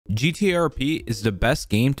GTA RP is the best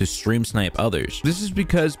game to stream snipe others. This is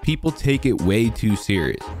because people take it way too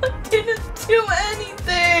serious. I didn't do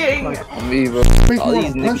anything. Like me, bro. Make me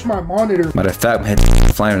want to punch my monitor. Matter of fact, my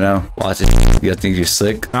head's flying now. Watch it. You think you're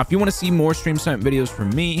slick? Now, if you want to see more stream snipe videos from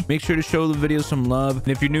me, make sure to show the video some love. And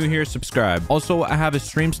if you're new here, subscribe. Also, I have a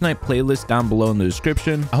stream snipe playlist down below in the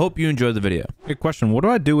description. I hope you enjoy the video. Good question. What do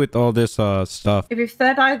I do with all this stuff? If you've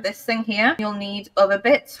third eyed this thing here, you'll need other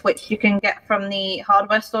bits, which you can get from the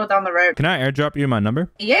hardware store down the road. Can I airdrop you my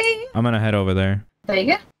number? Yeah. I'm gonna head over there. There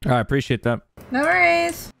you go. I appreciate that. No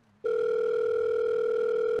worries.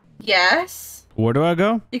 Yes. Where do I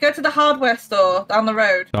go? You go to the hardware store down the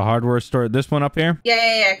road. The hardware store. This one up here?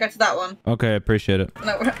 Yeah. Go to that one. Okay, I appreciate it.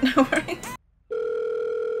 No worries.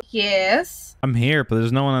 Yes. I'm here, but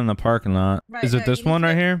there's no one in the parking lot. Right, Is it this one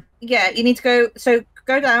right here? Yeah, you need to go. So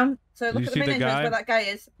go down. So look You at see the main the entrance guy? where that guy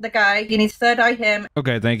is. The guy. You need to third eye him.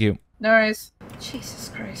 Okay, thank you. No worries. Jesus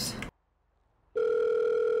Christ.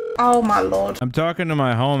 Oh my lord. I'm talking to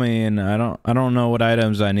my homie, and I don't know what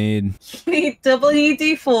items I need. You need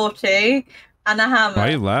WD-40 and a hammer. Why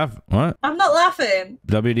you laugh? What? I'm not laughing.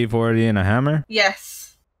 WD-40 and a hammer?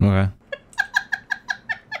 Yes. Okay.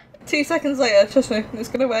 2 seconds later, trust me, it's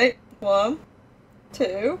gonna wait. 1,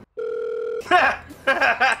 2.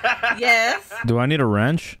 Yes. Do I need a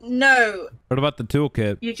wrench? No. What about the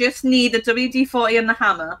toolkit? You just need the WD-40 and the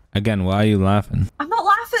hammer. Again, why are you laughing? I'm not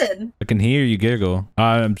laughing. I can hear you giggle.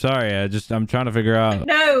 I'm sorry. I'm trying to figure out.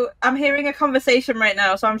 No, I'm hearing a conversation right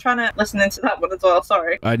now, so I'm trying to listen into that one as well.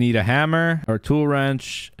 Sorry. I need a hammer or tool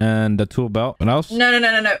wrench and a tool belt. What else? No.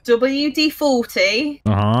 WD-40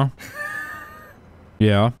 Uh-huh.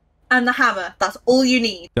 Yeah. and the hammer. That's all you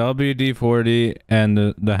need. WD-40 and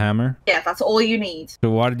the hammer. Yeah, that's all you need. So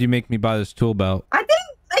why did you make me buy this tool belt? I didn't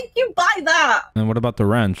make you buy that. And what about the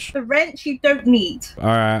wrench? The wrench you don't need. All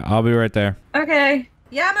right, I'll be right there. Okay.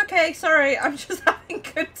 Yeah, I'm okay. Sorry. I'm just having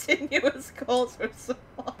continuous calls with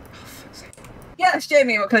someone. Yes,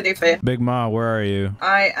 Jamie, what can I do for you? Big Ma, where are you?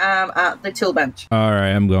 I am at the tool bench. All right,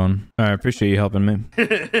 I'm going. All right, appreciate you helping me.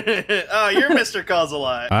 Oh, you're Mr. Calls a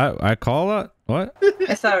Lot. I call it? What?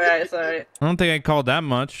 It's alright, it's alright. I don't think I called that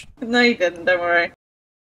much. No, you didn't. Don't worry.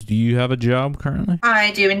 Do you have a job currently?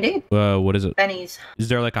 I do indeed. What is it? Benny's. Is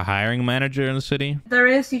there like a hiring manager in the city? There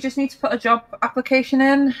is. You just need to put a job application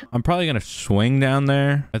in. I'm probably gonna swing down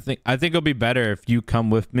there. I think it'll be better if you come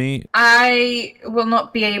with me. I will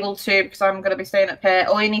not be able to because I'm going to be staying up here.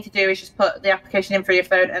 All you need to do is just put the application in for your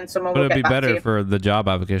phone and someone will Would it get be back to better you. for the job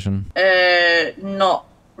application? Not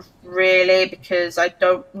really because I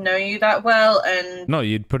don't know you that well and... No,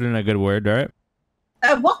 you'd put in a good word, right?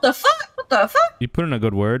 What the fuck? What the fuck? You put in a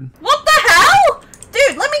good word. What the hell?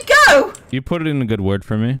 Dude, let me go! You put it in a good word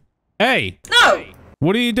for me. Hey! No!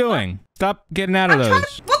 What are you doing? Stop getting out of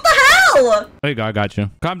those. What the hell? There you go, I got you.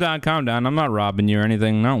 Calm down, calm down. I'm not robbing you or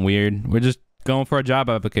anything. Not weird. We're just going for a job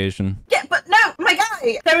application. Yeah, but no, my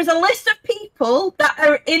guy. There is a list of people that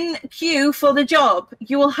are in queue for the job.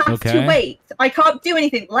 You will have to wait. I can't do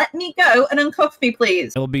anything. Let me go and uncuff me,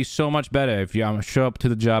 please. It'll be so much better if you show up to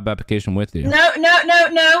the job application with you. No.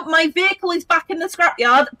 My vehicle is back in the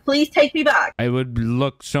scrapyard. Please take me back. It would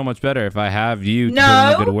look so much better if I have you to put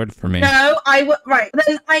in a good word for me. No, I will. Right,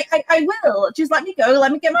 then I will. Just let me go.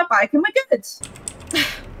 Let me get my bike and my goods.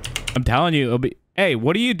 I'm telling you, it'll be... Hey,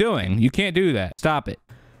 what are you doing? You can't do that. Stop it.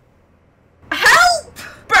 Help!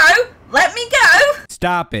 Bro, let me go.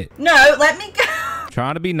 Stop it. No, let me go.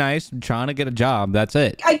 Trying to be nice. I'm trying to get a job. That's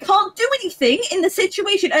it. I can't do anything in the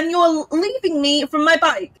situation and you're leaving me from my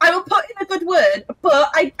bike. I will put in a good word, but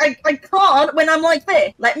I can't when I'm like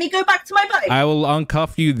this. Let me go back to my bike. I will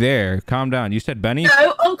uncuff you there. Calm down. You said Benny's?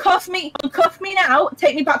 No, uncuff me. Uncuff me now.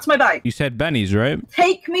 Take me back to my bike. You said Benny's, right?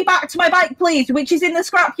 Take me back to my bike, please, which is in the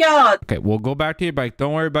scrapyard. Okay, we'll go back to your bike.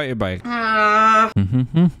 Don't worry about your bike.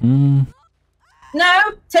 No,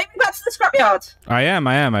 take me back to the scrapyard.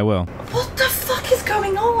 I will. What the fuck is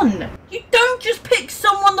going on? You don't just pick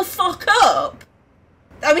someone the fuck up.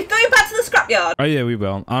 Are we going back to the scrapyard? Oh, yeah, we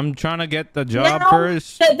will. I'm trying to get the job No,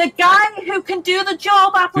 first. The guy who can do the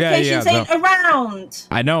job applications ain't around.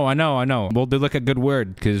 I know. We'll do like a good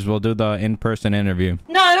word because we'll do the in-person interview.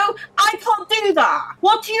 No, I can't do that.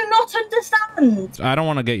 What do you not understand? I don't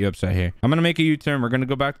want to get you upset here. I'm going to make a U-turn. We're going to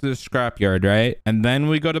go back to the scrapyard, right? And then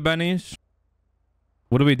we go to Benny's.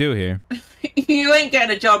 What do we do here? You ain't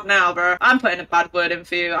getting a job now, bro. I'm putting a bad word in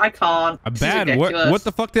for you. I can't. A bad word? What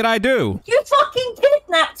the fuck did I do? You fucking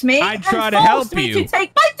kidnapped me. I tried to help you. To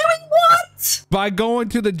take by doing what? By going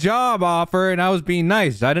to the job offer, and I was being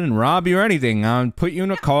nice. I didn't rob you or anything. I put you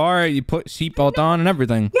in a car. You put seatbelt on and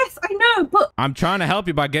everything. Yes, I know, but... I'm trying to help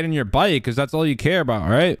you by getting your bike because that's all you care about,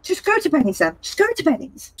 right? Just go to Benny's then. Just go to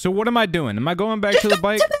Benny's. So what am I doing? Am I going back Just to the go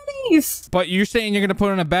bike? to Benny's. But you're saying you're going to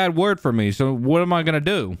put in a bad word for me. So what am I going to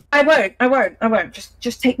do? I won't.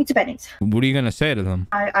 Just take me to Benny's. What are you going to say to them?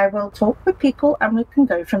 I will talk with people and we can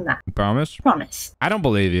go from there. Promise? Promise. I don't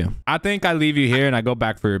believe you. I think I leave you here and I go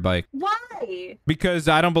back for your bike. Why? Because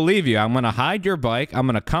I don't believe you. I'm going to hide your bike. I'm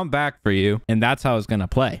going to come back for you. And that's how it's going to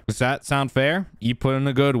play. Does that sound fair? You put in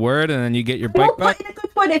a good word and then you get your bike back? Put in a good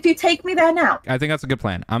word if you take me there now. I think that's a good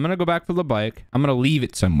plan. I'm going to go back for the bike. I'm going to leave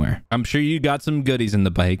it somewhere. I'm sure you got some goodies in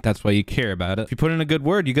the bike. That's why you care about it. If you put in a good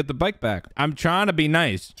word, you get the bike back. I'm trying to be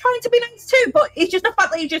nice. Trying to be nice too, but it's just the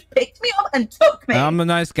fact that you just picked me up and took me. I'm the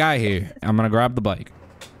nice guy here. I'm going to grab the bike.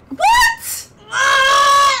 What?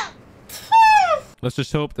 Let's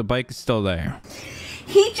just hope the bike is still there.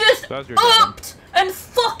 He just That was your upped and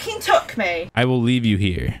fucking took me. I will leave you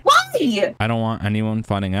here. Why? I don't want anyone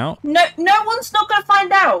finding out. No one's not gonna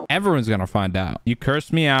find out. Everyone's gonna find out. You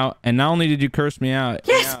cursed me out, and not only did you curse me out,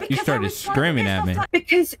 Yes, because you I started was screaming at me.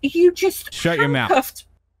 Because you just Shut your mouth. handcuffed.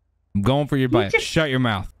 I'm going for your bike. just- Shut your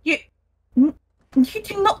mouth. You do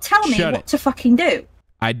not tell me Shut what it. to fucking do.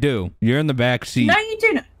 I do. You're in the back seat. No, you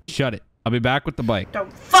do not. Shut it. I'll be back with the bike.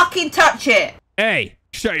 Don't fucking touch it. Hey,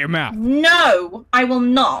 shut your mouth. No, I will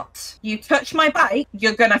not. You touch my bike,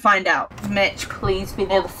 you're gonna find out. Mitch, please be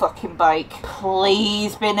near the fucking bike.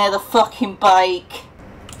 Please be near the fucking bike.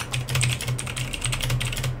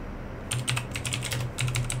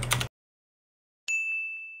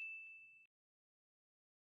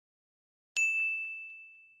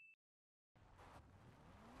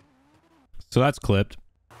 So that's clipped.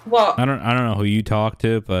 What? I don't know who you talked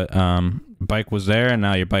to, but bike was there and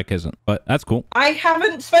now your bike isn't. But that's cool. I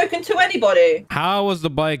haven't spoken to anybody. How was the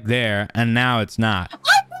bike there and now it's not? I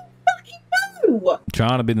don't fucking know.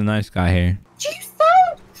 Trying to be the nice guy here. Do you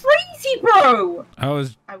sound crazy, bro? I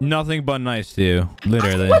was nothing but nice to you,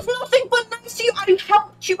 literally. I was nothing but nice to you. I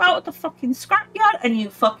helped you out of the fucking scrapyard and you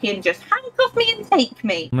fucking just handcuff me and take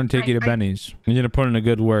me. I'm gonna take you to Benny's. You need to put in a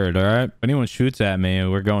good word, all right? If anyone shoots at me,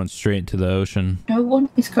 we're going straight to the ocean. No one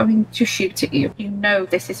is going to shoot at you. You know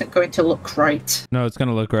this isn't going to look right. No, it's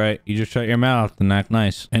gonna look right. You just shut your mouth and act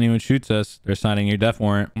nice. Anyone shoots us, they're signing your death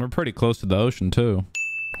warrant. We're pretty close to the ocean, too.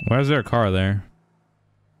 Why is there a car there?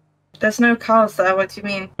 There's no cars there. What do you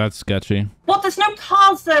mean? That's sketchy. What? There's no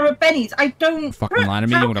cars there at Benny's. I don't... Fucking lie to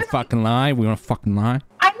me? You wanna fucking lie? We wanna fucking lie?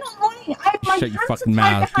 I'm not lying. Shut your fucking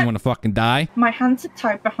mouth. You wanna fucking die? My hands are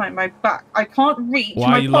tied behind my back. I can't reach Why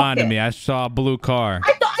my are you lying to pocket. me? I saw a blue car.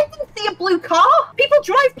 I didn't see a blue car. People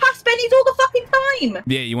drive past Benny's all the fucking time.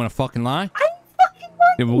 Yeah, you wanna fucking lie? I ain't fucking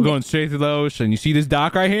lying. Yeah, we're going straight to the ocean. You see this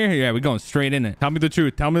dock right here? Yeah, we're going straight in it. Tell me the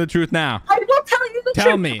truth. Tell me the truth now. I will tell you the truth.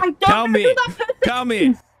 Tell me. I don't Tell know me. who that person Tell me.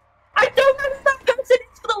 is. I don't know who that person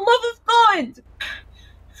is, for the love of God.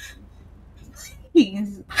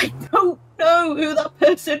 Please. I don't know who that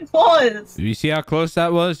person was. You see how close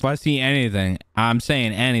that was? If I see anything, I'm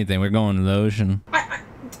saying anything, we're going to the ocean.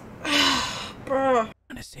 Bruh. I'm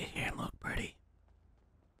gonna sit here and look pretty.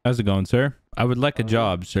 How's it going, sir? I would like a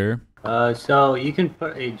job, sir. So you can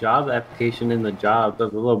put a job application in the job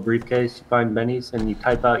of a little briefcase you find Benny's, and you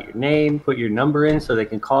type out your name, put your number in so they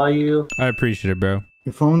can call you. I appreciate it, bro.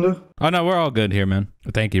 Your phone there? Oh, no, we're all good here, man.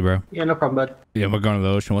 Thank you, bro. Yeah, no problem, bud. Yeah, we're going to the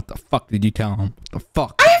ocean. What the fuck did you tell him? The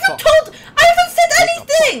fuck? I haven't said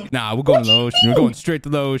anything. Nah, we're going to the ocean. We're going straight to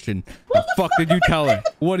the ocean. What the fuck did you tell her?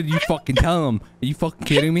 What did you fucking tell him? Are you fucking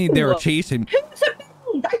kidding me? They were chasing. Who's at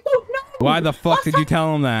Benny's? I don't know. Why the fuck did you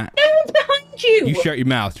tell him that? No one's behind you. You shut your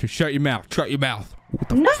mouth. Shut your mouth. Shut your mouth. What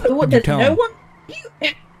the No, fuck did you there's tell no him? one.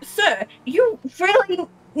 Sir, you really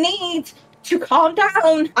need to calm down.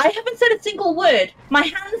 I haven't said a single word. My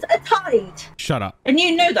hands are tied. Shut up. And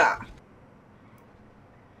you know that.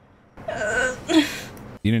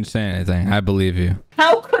 You didn't say anything. I believe you.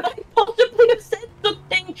 How could I possibly have said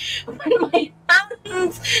something when my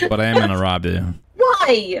hands... But I am gonna rob you.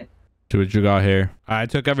 Why? See what you got here. I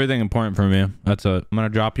took everything important from you. That's it. I'm gonna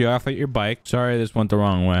drop you off at your bike. Sorry this went the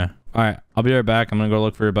wrong way. Alright, I'll be right back. I'm gonna go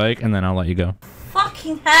look for your bike and then I'll let you go.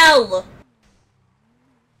 Fucking hell.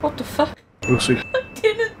 What the fuck? We'll see. I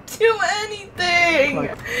didn't do anything.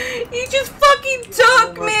 He just fucking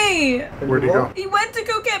took me. Where'd he go? He went to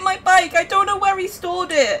go get my bike. I don't know where he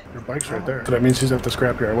stored it. Your bike's right there. So that means he's at the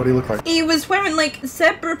scrapyard. What do he look like? He was wearing like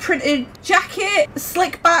zebra printed jacket,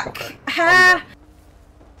 slick back hair.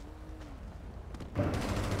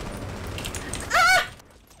 Ah!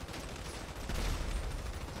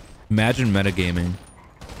 Imagine metagaming.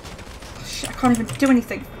 Shit, I can't even do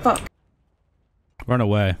anything. Fuck. Run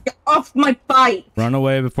away. Get off my bike. Run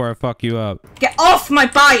away before I fuck you up. Get off my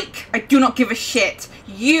bike. I do not give a shit.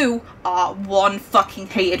 You are one fucking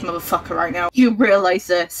hated motherfucker right now. You realize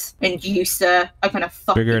this, and you, sir, are gonna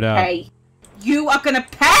fucking Figure it out. pay. You are gonna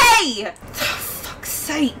pay! For fuck's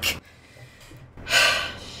sake.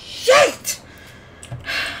 Shit!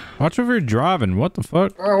 Watch over you're driving. What the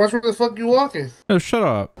fuck? Oh, watch where the fuck you walking. Oh, shut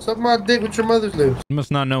up. Suck my dick with your mother's lips. You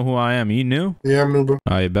must not know who I am. You knew? Yeah, I'm new, bro.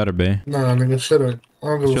 Oh, you better be. Nah, nigga, shut up. I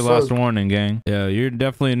don't give It's a your last fuck. warning, gang. Yeah, you're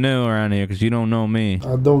definitely new around here because you don't know me.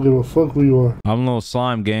 I don't give a fuck who you are. I'm a little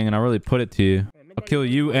slime, gang, and I really put it to you. I'll kill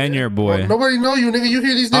you and your boy. Nobody know you, nigga. You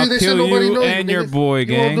hear these niggas? I'll They kill say nobody you know and you, your nigga. boy, You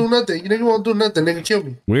gang. won't do nothing. You nigga won't do nothing. Nigga, kill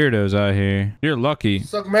me. Weirdos out here. You're lucky.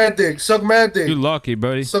 Suck mad dick. Suck mad dick. You lucky,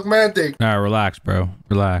 buddy. Suck mad dick. All right, relax, bro.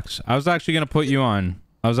 Relax. I was actually going to put you on.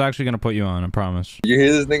 I promise. You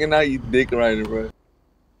hear this nigga now? You dick rider, bro.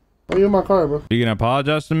 Oh, you in my car, bro. You going to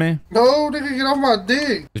apologize to me? No, nigga, get off my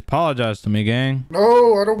dick. Just apologize to me, gang.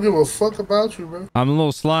 No, I don't give a fuck about you, bro. I'm a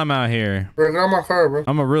little slime out here. Bro, get out my car, bro.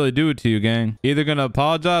 I'm going to really do it to you, gang. Either going to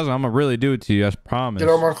apologize or I'm going to really do it to you. I promise. Get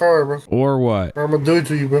out my car, bro. Or what? I'm gonna do it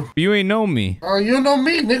to you, bro. You ain't know me. You don't know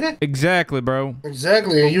me, nigga. Exactly, bro.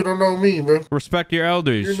 Exactly, and you don't know me, bro. Respect your You're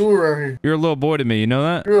elders. new around here. You're a little boy to me. You know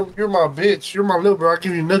that? You're my bitch. You're my little bro. I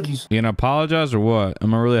give you nuggies. You gonna apologize or what?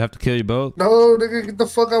 I'm gonna really have to kill you both? No, nigga, get the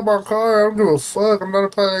fuck out my car. I don't give a fuck. I'm not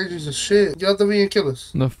apologizing to shit. Get out the way and kill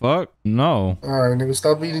us. The fuck? No. Alright, nigga,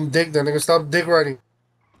 stop eating dick then. Nigga, stop dick riding.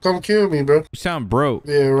 Come kill me, bro. You sound broke.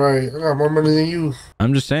 Yeah, right. I got more money than you.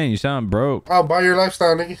 I'm just saying, you sound broke. I'll buy your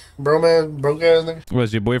lifestyle, nigga. Bro, man, broke ass nigga.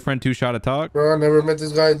 Was your boyfriend too shy to talk? Bro, I never met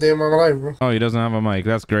this guy a day in my life, bro. Oh, he doesn't have a mic.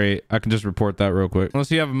 That's great. I can just report that real quick. Unless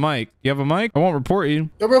you have a mic. You have a mic? I won't report you.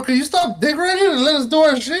 Yo, bro, can you stop dick riding and let us do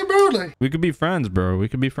our shit, bro? Like, We could be friends, bro. We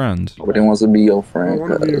could be friends. Nobody wants to be your I friend.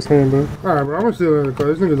 want to be your friend, bro. Alright, bro, I'm gonna steal in the car.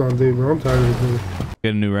 This nigga's on dick, bro. I'm tired of this nigga.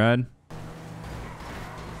 Get a new ride.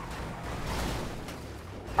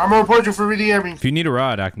 I'm gonna report you for redeeming. If you need a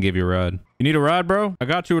ride, I can give you a ride. You need a ride, bro? I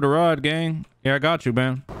got you with a ride, gang. Yeah, I got you,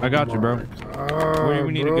 man. I got you, bro. Where do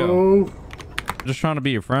we need to go? I'm just trying to be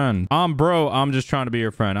your friend. I'm bro. I'm just trying to be your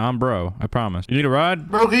friend. I'm bro. I promise. You need a ride?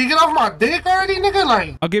 Bro, can you get off my dick already, nigga?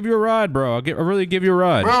 Like, I'll give you a ride, bro. I'll really give you a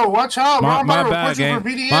ride. bro, watch out, bro. I'm My about to bad, report you gang. for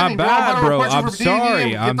BDMing, My bad, I'm bro. about to I'm report you for BDMing. sorry.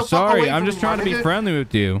 Get I'm the fuck sorry. away I'm from just me, trying my to be nigga. friendly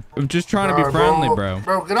with you. I'm just trying to be Nah, friendly, bro.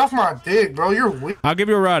 Bro, get off my dick, bro. You're weird. I'll give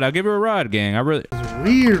you a ride. I'll give you a ride, gang. I really. It's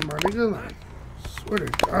weird, my nigga. Like, swear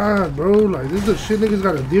to God, bro. Like, this is the shit niggas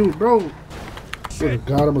gotta deal with, bro. Swear to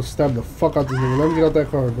God, I'm gonna stab the fuck out this nigga. Let me get out that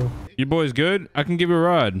car, bro. You boys good? I can give you a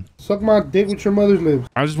ride. Suck my dick with your mother's lips.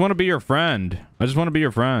 I just want to be your friend. I just want to be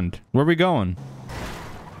your friend. Where are we going?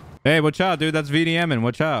 Hey, watch out, dude. That's VDMing.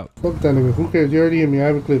 Watch out. Fuck that nigga. Who cares? You already in me. I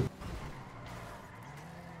have a clip.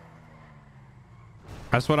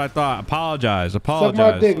 That's what I thought. Apologize. Suck Apologize.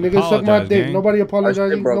 my dick, nigga. Suck my Apologize, dick. gang. Nobody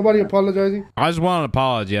apologizing. bro. Nobody apologizing. I just want an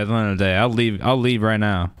apology at the end of the day. I'll leave. I'll leave right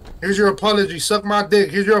now. Here's your apology. Suck my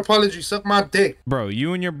dick. Here's your apology. Suck my dick. Bro,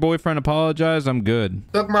 you and your boyfriend apologize. I'm good.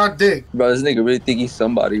 Suck my dick. Bro, this nigga really think he's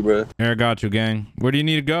somebody, bro. Here, I got you, gang. Where do you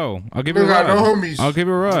need to go? I'll give you a Nigga, I ride. got no homies. I'll give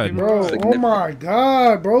you a ride. Bro, oh my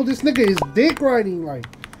God, bro. This nigga is dick riding. Like,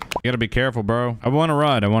 You gotta be careful, bro. I want a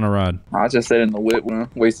ride. I want a ride. I just said in the whip, man.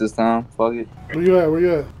 Waste his time. Fuck it. where you at? Where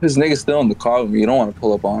you at? This nigga's still in the car with me. You don't want to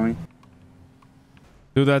pull up on me.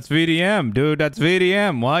 Dude, that's VDM. Dude, that's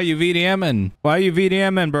VDM. Why are you VDMing? Why are you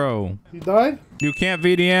VDMing, bro? He died? You can't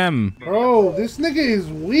VDM. Bro, this nigga is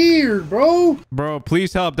weird, bro. Bro,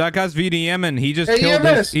 please help. That guy's VDMing. He just Hey, killed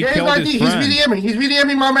EMS, his, he get his killed ID. his friend. He's VDMing. He's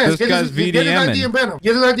VDMing my man. This guy's Get his ID and ban him.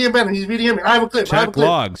 Get his ID and ban him. He's VDMing. I have a clip. I have a Check clip.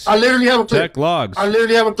 logs. I literally have a clip. Check logs. I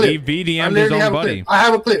literally have a clip. He VDM'd his own buddy. I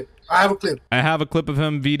have a clip. I have a clip. I have a clip of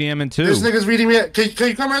him VDMing too. This nigga's VDMing. Can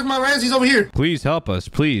you come res my man? He's over here. Please help us,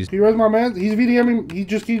 please. Can you res my man? He's VDMing. He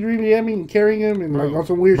just keeps VDMing and carrying him and like on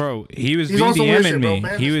some weird shit. Bro, he was He's on some weird VDMing shit, bro, me.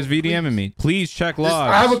 man. He was Listen, VDMing me. Please check logs.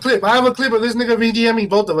 I have a clip. I have a clip of this nigga VDMing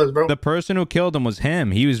both of us, bro. The person who killed him was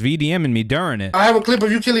him. He was VDMing me during it. I have a clip of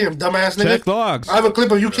you killing him, dumbass nigga. Check logs. I have a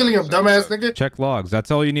clip of you killing him, dumbass nigga. Check logs. That's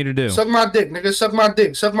all you need to do. Suck my dick, nigga. Suck my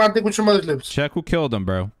dick. Suck my dick with your mother's lips. Check who killed him,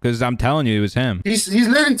 bro. Because I'm telling you, it was him. He's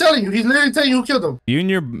literally telling you. He's literally telling you who killed him. You and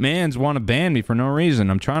your mans want to ban me for no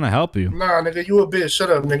reason. I'm trying to help you. Nah, nigga, you a bitch.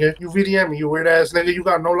 Shut up, nigga. You VDM me, you weird ass nigga. You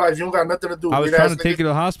got no life. You don't got nothing to do. I was weird trying ass to take nigga. you to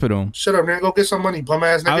the hospital. Shut up, nigga. Go get some money, bum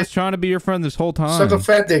ass nigga. I was trying to be your friend this whole time. Suck a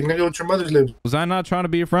fat dick, nigga, with your mother's lips. Was I not trying to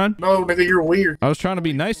be your friend? No, nigga, you're weird. I was trying to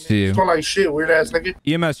be nice to You you. smell like shit, weird ass nigga.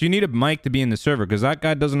 EMS, you need a mic to be in the server because that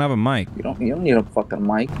guy doesn't have a mic. You don't need a fucking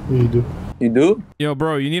mic. Yeah, you do. You do? Yo,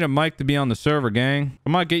 bro, you need a mic to be on the server, gang. I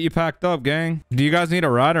might get you packed up, gang. Do you guys need a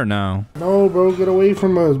ride or no? no? No, bro, get away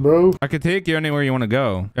from us, bro. I could take you anywhere you want to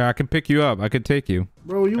go. Yeah, I can pick you up. I could take you.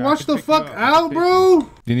 Bro, you watch the fuck out, bro. Do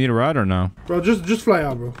you need a ride or no? Bro, just fly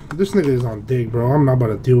out, bro. This nigga is on dick, bro. I'm not about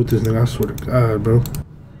to deal with this nigga. I swear to God, bro.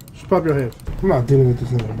 Just pop your head. I'm not dealing with this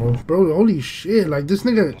nigga, bro. Bro, holy shit. Like, this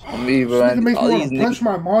nigga... This nigga makes me want to punch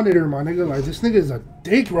my monitor, my nigga. Like, this nigga is a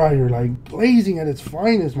dick rider. Like, blazing at its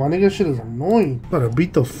finest. My nigga shit is annoying. Gotta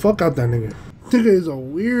beat the fuck out that nigga. Nigga is a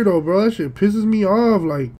weirdo, bro. That shit pisses me off.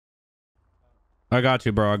 Like... I got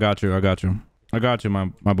you, bro. I got you. I got you. I got you,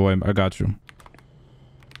 my boy. I got you.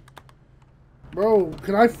 Bro,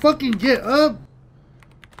 can I fucking get up?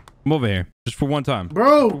 Come over here. Just for one time.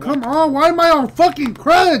 Bro, come on. Why am I on fucking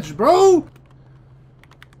crutch, bro? Oh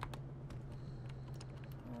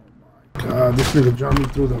my God, this nigga dropped me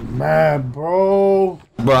through the map, bro.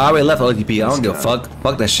 Bro, I already left OTP. I don't give a fuck.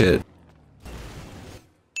 Fuck that shit.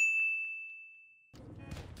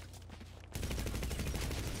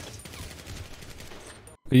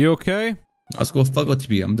 Are you okay? Let's go fuck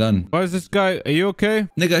OTP. I'm done. Why is this guy? Are you okay?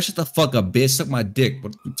 Nigga, shut the fuck up, bitch. Suck my dick.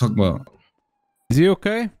 What you talking about? Is he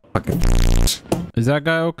okay? Fucking. Is that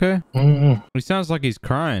guy okay? He sounds like he's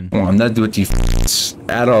crying. Oh, I'm not doing you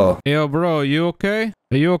at all. Yo, bro, you okay?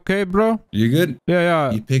 Are you okay, bro? You good? Yeah,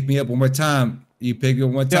 yeah. You pick me up one more time. You pick me up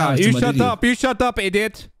one more time. Yeah, you shut up. You shut up,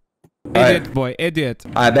 idiot. Alright. Idiot boy. Idiot.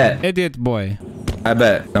 I bet. Idiot boy. I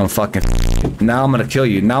bet. Don't fucking. Now I'm gonna kill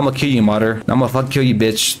you. Now I'm gonna kill you, mother. Now I'm gonna fucking kill you,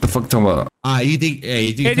 bitch. The fuck talking about? You think? Hey,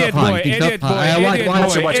 you think Idiot tough, huh? boy. You think Idiot tough, huh? boy. Hey, Idiot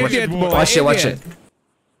watch boy. it. Watch it. Idiot boy. Watch it. Watch Idiot. it.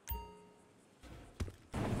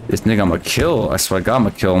 This nigga I'm gonna kill. I swear to God I'm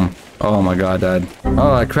gonna kill him. Oh my God, Dad.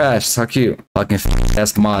 Oh, I crashed. How cute. Fucking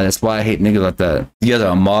ass mod. That's why I hate niggas like that. You guys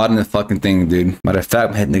are a mod in the fucking thing, dude. Matter of fact,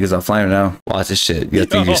 I'm hitting niggas offline right now. Watch this shit. You guys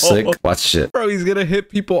think you're slick? Watch this shit. Bro, he's gonna hit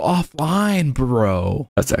people offline, bro.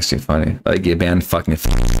 That's actually funny. Like, get banned fucking.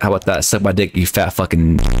 How about that? Suck my dick, you fat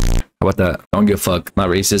fucking. How about that? I don't give a fuck. Not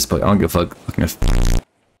racist, but I don't give a fuck. Fucking.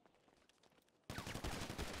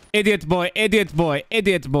 Idiot boy. Idiot boy.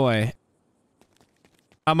 Idiot boy.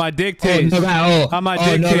 I'm addicted. I'm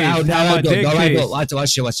addicted. I'm addicted.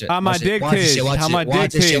 Watch it. I'm addicted. I'm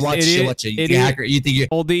addicted. Watch it. You hacker. You think you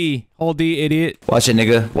Hold E, idiot. watch it,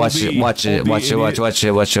 nigga. Watch it. Watch it.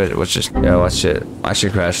 Yeah, watch it. I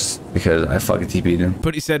should crash because I fucking TP'd him.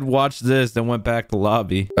 But he said, watch this, then went back to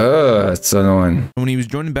lobby. That's so annoying. When he was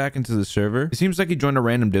joining back into the server, it seems like he joined a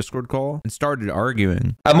random Discord call and started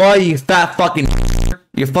arguing. I'm all you fat fucking.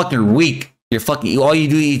 You're fucking weak. You're fucking. All you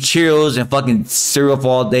do is eat Cheerios and fucking cereal for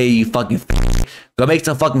all day. You fucking. Go make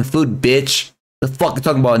some fucking food, bitch. The fuck you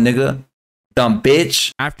talking about, nigga? Dumb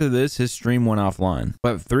bitch. After this, his stream went offline.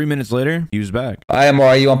 But 3 minutes later, he was back. I am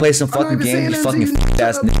alright. You wanna play some fucking games? You fucking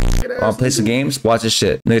ass nigga. Wanna play some games? Watch this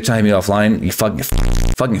shit. Nigga trying to hit me offline. You fucking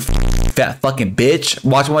fat fucking bitch.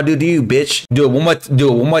 Watch what I do to you, bitch. Do it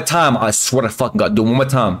one more time. I swear to fucking God. Do it one more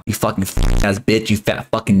time. You fucking ass bitch. You fat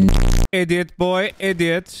fucking. Idiot boy.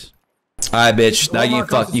 Idiot. Alright, bitch. Now you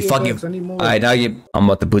fucking. Alright, now you. I'm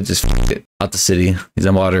about to boot this out the city. He's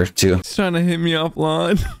on water too. He's trying to hit me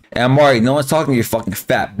offline. And I'm alright. No one's talking to your fucking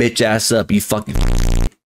fat bitch ass up. You fucking.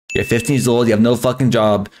 You're 15 years old. You have no fucking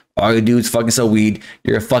job. All you do is fucking sell weed.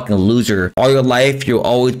 You're a fucking loser. All your life, you'll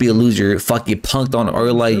always be a loser. Fucking punked on all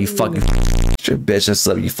your life. You fucking. Your bitch ass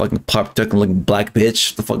up. You fucking pop tucking looking black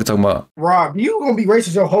bitch. The fuck you talking about? Rob, you gonna be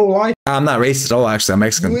racist your whole life? I'm not racist at all. Actually, I'm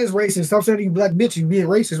Mexican. You is racist. Stop saying you black bitch. You being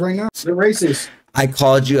racist right now. You're racist. I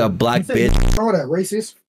called you a black bitch. All that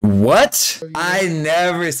racist. What? I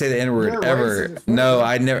never say the N-word ever. Racist. No,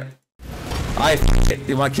 I never.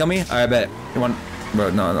 You want to kill me? I bet. You want?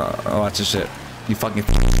 Bro, no. Watch this shit. You fucking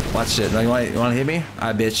watch shit. No, you want to hit me?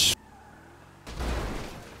 I bitch.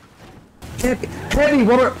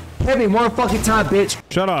 Hit me one fucking time, bitch.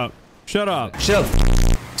 Shut up. Shut up.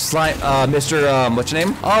 Slime, Mr. What's your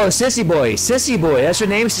name? Oh, Sissy Boy. That's your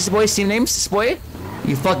name? Sissy Boy? Team name? Sissy Boy?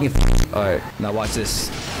 You fucking. Alright, now watch this.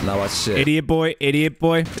 Now watch shit. Idiot boy. Idiot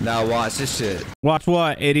boy. Now watch this shit. Watch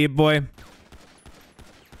what? Idiot boy.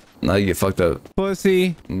 Now you get fucked up.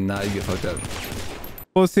 Pussy. Now you get fucked up.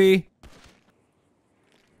 Pussy.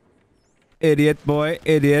 Idiot boy.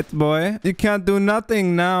 Idiot boy. You can't do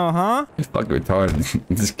nothing now, huh? You're fucking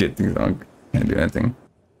retarded. Just get things wrong. Can't do anything.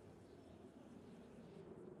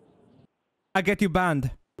 I get you banned.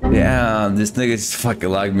 Yeah, this nigga just fucking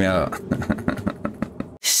logged me out.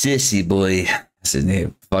 Sissy Boy. That's his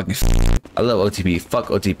name. Fucking. I love OTP. Fuck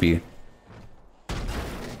OTP.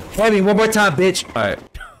 Hit me one more time, bitch. Alright.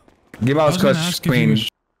 Give out his clutch, queen.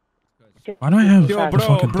 Why do I have? Yo,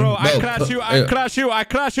 bro, I crash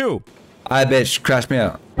you. I bitch, crash me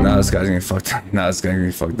out. Now this guy's getting fucked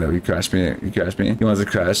up. You crashed me. You wants to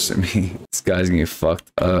crash me. This guy's gonna get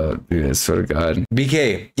fucked up, dude. I swear to God.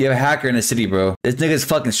 BK, you have a hacker in the city, bro. This nigga's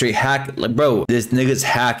fucking straight hack. Like, bro, this nigga's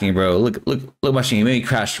hacking, bro. Look, my shit. He made me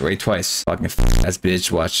crash right twice. Fucking ass bitch.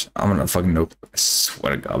 Watch. I'm gonna fucking nope. I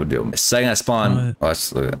swear to God, I'm gonna do it. Second I spawn.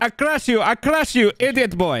 Watch. Look. I crash you,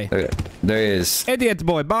 idiot boy. Look, there he is. Idiot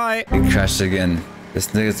boy, bye. He crashed again. This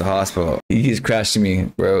nigga's the hospital. He's crashing me,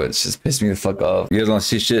 bro. It's just pissed me the fuck off. You guys want to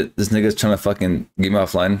see shit? This nigga's trying to fucking get me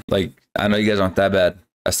offline. Like, I know you guys aren't that bad.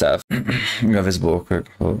 That's tough. You got visible real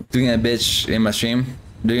quick. Doing that bitch in my stream.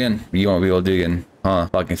 Do again. You won't be able to do again. Huh?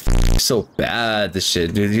 Fucking so bad, this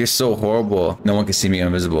shit, dude. You're so horrible. No one can see me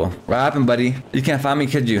invisible. What happened, buddy? You can't find me,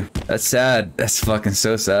 could you? That's sad. That's fucking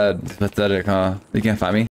so sad. Pathetic, huh? You can't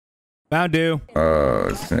find me? Found you. Oh,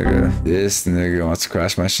 this nigga wants to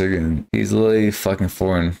crash my shit again. He's literally fucking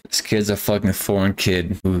foreign. This kid's a fucking foreign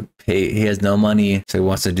kid who he has no money, so he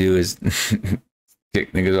wants to do is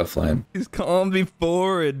kick niggas offline. He's calling me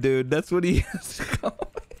foreign, dude. That's what he has to call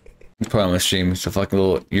me. He's probably on my stream. It's a fucking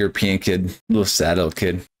little European kid, little sad little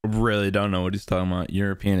kid. I really don't know what he's talking about.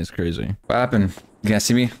 European is crazy. What happened? You can't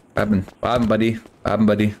see me? What happened? What happened, buddy? What happened,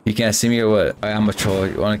 buddy? You can't see me or what? I'm a troll.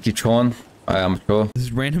 You wanna keep trolling? I'm a troll.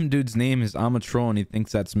 This random dude's name is I'm a troll and he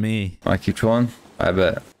thinks that's me. I keep trolling? I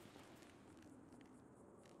bet.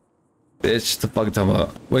 Bitch, the fuck you talking about?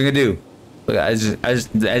 What are you gonna do? Look, I just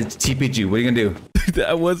TP'd you. What are you gonna do?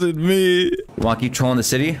 That wasn't me. You wanna keep trolling the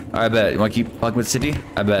city? I bet. You wanna keep fucking with the city?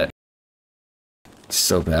 I bet.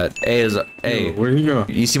 So bad. Hey, hey. Where'd he go?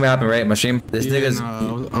 You see what happened, right? My stream? This nigga's.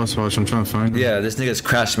 No, I was watching. I'm trying to find him. Yeah, this nigga's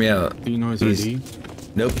crashed me out. Do you know his ID?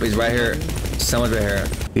 Nope, he's right here. Someone's right here.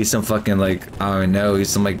 He's some fucking like, I don't even know. He's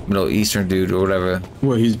some like Middle Eastern dude or whatever.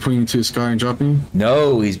 What, he's pointing to the sky and dropping you?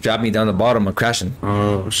 No, he's dropping me down the bottom. I'm crashing.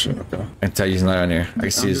 Oh shit, okay. I can tell you he's not around here. I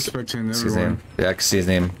can see his name. Yeah, I can see his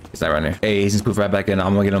name. He's not around here. Hey, he's gonna spoof right back in.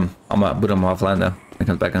 I'm gonna get him. I'm gonna boot him offline though. He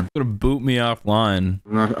comes back in. Gonna boot me offline.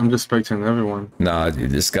 I'm just spectating everyone. Nah,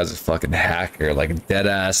 dude, this guy's a fucking hacker. Like a dead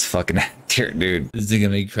ass fucking hacker, dude. This nigga made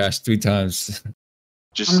me crash 3 times.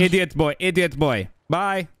 Just idiot boy, idiot boy.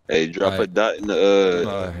 Bye. Hey, drop a dot in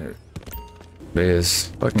the These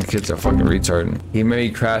fucking kids are fucking retarded. He made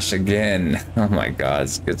me crash again. Oh my god,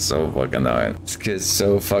 this kid's so fucking annoying. This kid's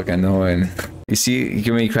so fucking annoying. You see, he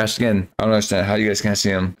made me crash again. I don't understand how you guys can't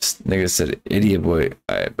see him. This nigga said idiot boy.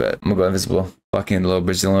 Alright, bet. I'm gonna go invisible. Fucking little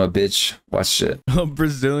Brazilian bitch. Watch shit. Oh,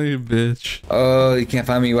 Brazilian bitch. Oh, you can't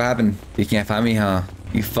find me. What happened? You can't find me, huh?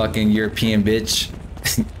 You fucking European bitch.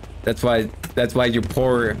 That's why you're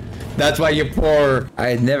poor. That's why you're poor. I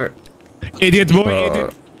had never. Idiot boy,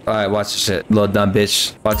 idiot. Alright, watch this shit. Little dumb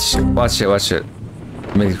bitch. Watch it.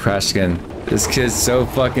 Make it crash again. This kid's so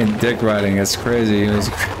fucking dick riding. It's crazy.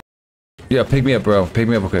 Yo, pick me up, bro. Pick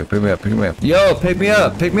me up, okay. Pick me up. Yo, pick me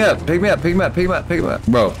up. Pick me up.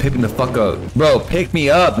 Bro, pick me the fuck up. Bro, pick me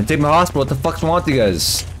up and take me to the hospital. What the fuck's wrong with you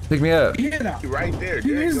guys? Pick me up. right there.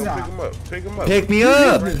 Pick him up. Pick me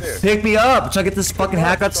up. Pick me up. I'm trying to get this fucking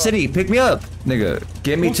hack out the city. Pick me up. Nigga,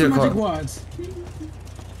 get me to the car.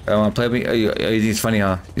 I want to play with me. Oh, he's funny,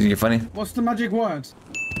 huh? You think you're funny? What's the magic words?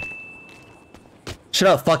 Shut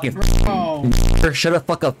up, fucking. Oh. Shut up,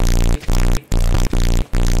 fuck up.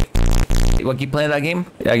 You want to keep playing that game?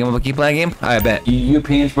 Yeah, you want to keep playing that game? I bet. You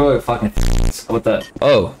Europeans, bro, are fucking. How about that?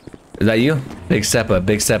 Oh. Is that you? Big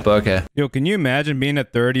Seppa, okay. Yo, can you imagine being a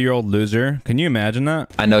 30-year-old loser? Can you imagine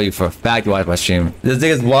that? I know you for a fact you watch my stream. This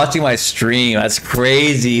nigga's watching my stream. That's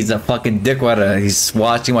crazy. He's a fucking dickwater. He's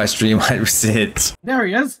watching my stream. I sit. There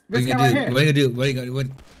he is. This guy right here. What are you gonna do? What?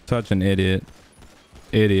 Such an idiot.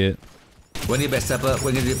 Idiot. When you best step up?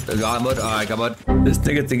 When you do God mode? Alright, God mode. This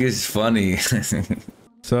nigga think it's funny.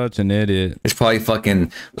 Such an idiot. It's probably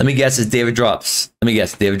fucking. Let me guess. It's David Drops.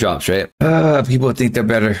 David Drops, right? People think they're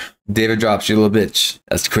better. David Drops, you little bitch.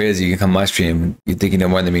 That's crazy. You can come on my stream. You think you know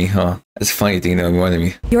more than me, huh? That's funny. You think you know more than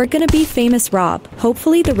me. You're gonna be famous, Rob.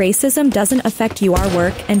 Hopefully the racism doesn't affect your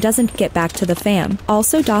work and doesn't get back to the fam.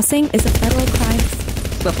 Also, dossing is a federal crime.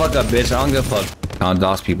 Shut the fuck up, bitch. I don't give a fuck. I don't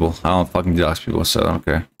dox people. I don't fucking dox people, so I don't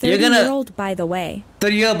care. 30-year-old, by the way.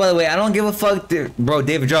 30-year-old, by the way. I don't give a fuck, dude. Bro.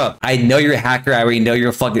 David Drop. I know you're a hacker. I already know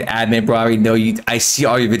you're a fucking admin, bro. I already know you. I see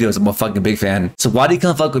all your videos. I'm a fucking big fan. So why do you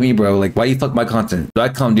come fuck with me, bro? Like, why you fuck my content? Do I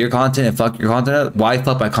come to your content and fuck your content up? Why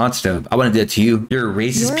fuck my content up? I want to do that to you. You're a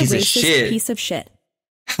racist piece of shit.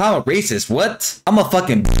 How am I racist? What? I'm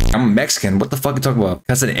a Mexican. What the fuck are you talking about?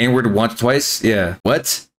 I said N-word once or twice? Yeah.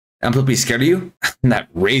 What? I'm supposed to be scared of you? I'm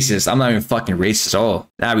not racist. I'm not even fucking racist at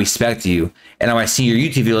all. I respect you. And now I see your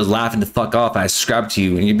YouTube videos laughing the fuck off and I subscribe to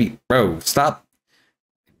you and you be, bro, stop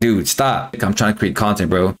dude, stop. Like, I'm trying to create content,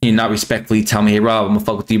 bro. You not respectfully tell me, hey, Rob, I'm gonna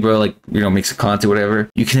fuck with you, bro. Like, you know, make some content, whatever.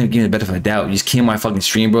 You can't even give me the benefit of a doubt. You just came on my fucking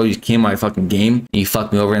stream, bro. You just came on my fucking game. And you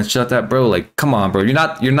fucked me over and shit like that, bro. Like, come on, bro. You're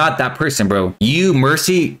not that person, bro. You,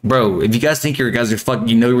 Mercy, bro. If you guys think you guys are fucking,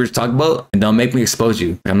 you know what we're talking about, and don't make me expose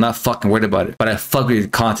you. I'm not fucking worried about it. But I fuck with your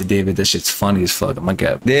content, David. That shit's funny as fuck. Oh my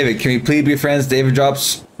god. David, can we please be friends? David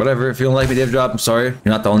Drops. Whatever. If you don't like me, David Drop, I'm sorry. You're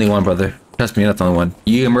not the only one, brother. Trust me, you're not the only one.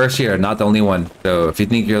 You and Mercy are not the only one. So if you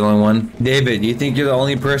think you're the only one, David, you think you're the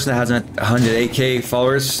only person that has 108k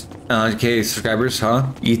followers, 100k subscribers, huh?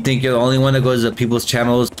 You think you're the only one that goes to people's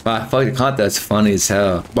channels? Fuck the content. That's funny as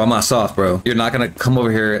hell. But I'm not soft, bro. You're not gonna come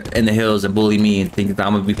over here in the hills and bully me and think that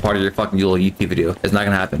I'm gonna be part of your fucking little YouTube video. It's not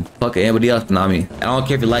gonna happen. Fuck anybody else, but not me. I don't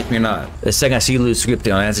care if you like me or not. The second I see you lose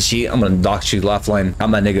scripting on answer sheet, I'm gonna dox you offline. I'm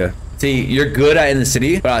that nigga. See, you're good at in the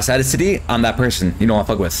city, but outside the city, I'm that person you don't want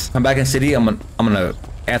to fuck with. Come back in the city, I'm gonna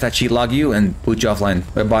anti-cheat log you and boot you offline.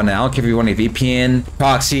 But about now, I don't care if you want a VPN,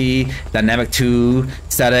 proxy, dynamic 2,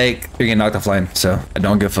 static, you're getting knocked offline. So I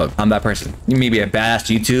don't give a fuck. I'm that person. You may be a badass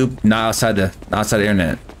YouTube, not outside the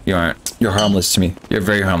internet. You aren't. You're harmless to me. You're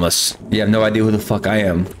very harmless. You have no idea who the fuck I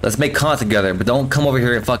am. Let's make content together, but don't come over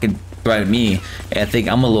here and fucking threaten me and think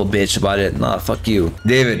I'm a little bitch about it. Nah, fuck you.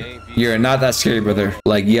 David, you're not that scary, brother.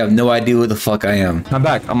 Like, you have no idea who the fuck I am. Come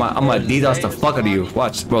back. I'm gonna DDoS the fuck out of you.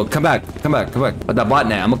 Watch, bro. Come back. But that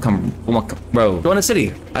botnet, I'm gonna come, bro. Go in the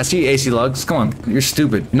city. I see AC logs. Come on. You're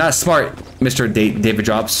stupid. You're not smart, Mr. David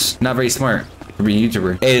Drops. Not very smart for being a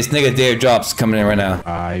YouTuber. Hey, this nigga David Drops coming in right now.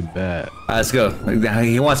 I bet. Let's go.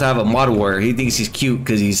 He wants to have a model war. He thinks he's cute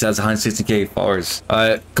because he has 160k followers.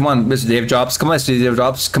 Come on, Mr. Dave Drops. Come on, Mr. Dave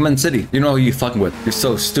Drops. Come in the city. You know who you fucking with. You're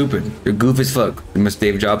so stupid. You're goofy as fuck, Mr.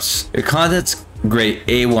 Dave Drops. Your content's great,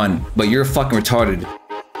 A1, but you're fucking retarded.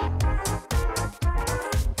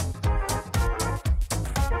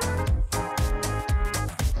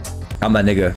 I'm that nigga.